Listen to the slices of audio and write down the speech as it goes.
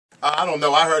I don't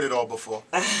know. I heard it all before.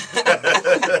 That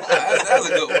was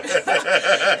a good one.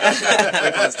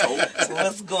 So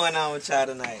what's going on with y'all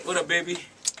tonight? What up, baby?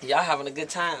 Y'all having a good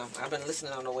time. I've been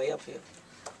listening on the way up here.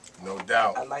 No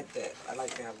doubt. I like that. I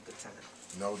like to have a good time.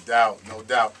 No doubt. No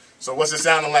doubt. So what's it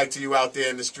sounding like to you out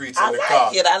there in the streets I in the like car?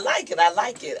 it. I like it. I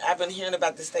like it. I've been hearing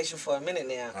about this station for a minute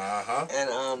now. Uh-huh. And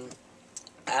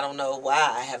I don't know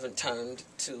why I haven't turned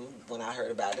to when I heard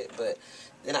about it, but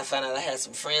then I found out I had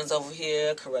some friends over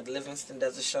here. Coretta Livingston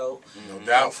does a show. No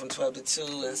doubt. From 12 to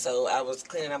 2. And so I was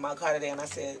cleaning out my car today and I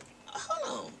said,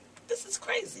 hold on. This is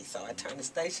crazy. So I turned the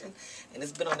station, and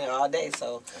it's been on there all day.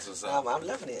 So That's what's up. I'm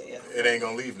loving it. Yeah. It ain't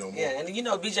gonna leave no more. Yeah, and you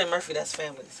know, BJ Murphy, that's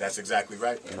family. So. That's exactly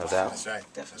right. No doubt. That's right.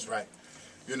 Definitely. That's right.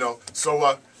 You know,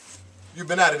 so you've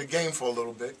been out of the game for a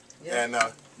little bit, Yeah. and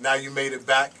now you made it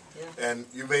back, Yeah. and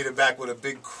you made it back with a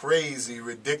big, crazy,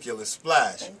 ridiculous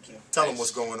splash. Thank you. Tell them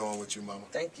what's going on with you, Mama.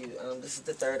 Thank you. This is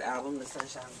the third album, The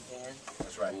Sunshine Again.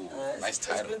 That's right. Nice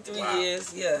title. It's been 3 Wow.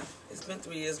 years. Yeah, it's been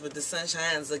 3 years, but The Sun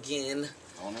Shines Again.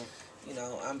 On it. You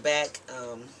know, I'm back.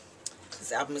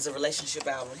 This album is a relationship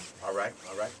album. All right.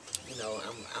 All right. You know,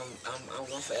 I'm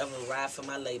gonna forever ride for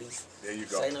my ladies. There you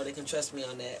So go. they know they can trust me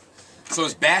on that. So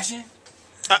it's bashing?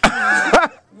 I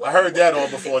heard that all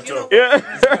before too.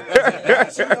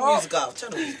 Turn the music off.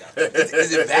 Turn the music off.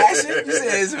 Is it bashing? You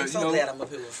said it's, I'm you so know. glad I'm up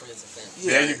here with friends and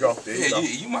family. There you go. There you Yeah, go.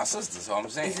 you my sister, so I'm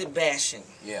saying. Is it bashing?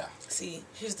 Yeah. See,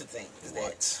 here's the thing: is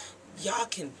What? that y'all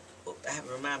can.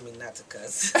 Remind me not to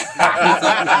cuss. I'm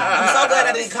so glad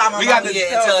I didn't call my mom yet and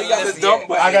tell her to listen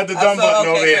yet. I got the dumb button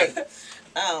over here.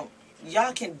 Great.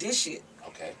 Y'all can dish it,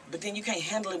 Okay. but then you can't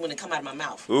handle it when it come out of my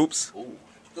mouth. Oops. Ooh.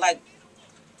 Like,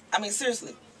 I mean,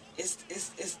 seriously, it's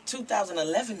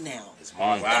 2011 now, It's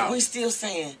mine. Wow. and we still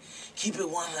saying keep it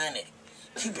 100,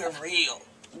 keep it real.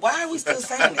 Why are we still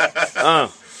saying that?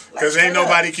 Like, Because ain't straight up.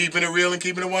 nobody keeping it real and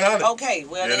keeping it 100. Okay,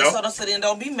 well You then know? so then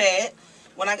don't be mad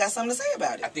when I got something to say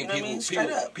about it. I think you know what I mean?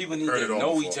 Straight up. people need Heard it to all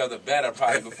know before. each other better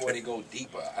probably before they go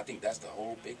deeper. I think that's the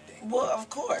whole big thing. Well, of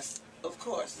course,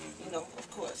 you know, of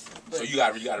course. But, So you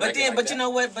got but then, but you know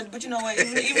what? But you know what?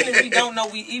 Even if we don't know,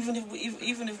 even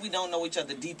if we don't know each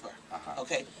other deeper,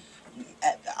 okay.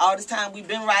 All this time we've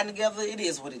been riding together. It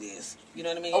is what it is. You know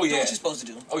what I mean? Oh, Do yeah. what you're supposed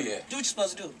to do. Oh yeah. Do what you're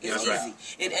supposed to do. It's That's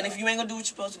easy. right. And if you ain't gonna do what you're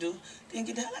supposed to do, then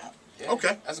get the hell out. Yeah.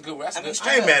 Okay. That's a good. That's a I mean, good.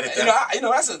 I ain't mad at that. You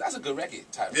know that's a good record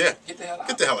title. Yeah. Get the hell out.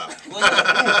 Get the hell out.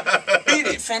 Well, Beat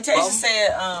it. Fantasia bum.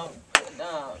 said,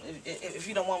 if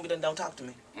you don't want me, then don't talk to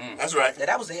me. That's right.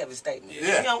 That was a heavy statement.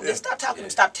 Yeah, You know, yeah. stop talking to me.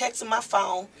 Stop texting my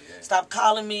phone. Stop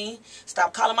calling me.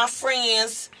 Stop calling my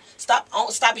friends. Stop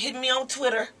hitting me on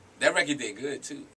Twitter. That record did good too.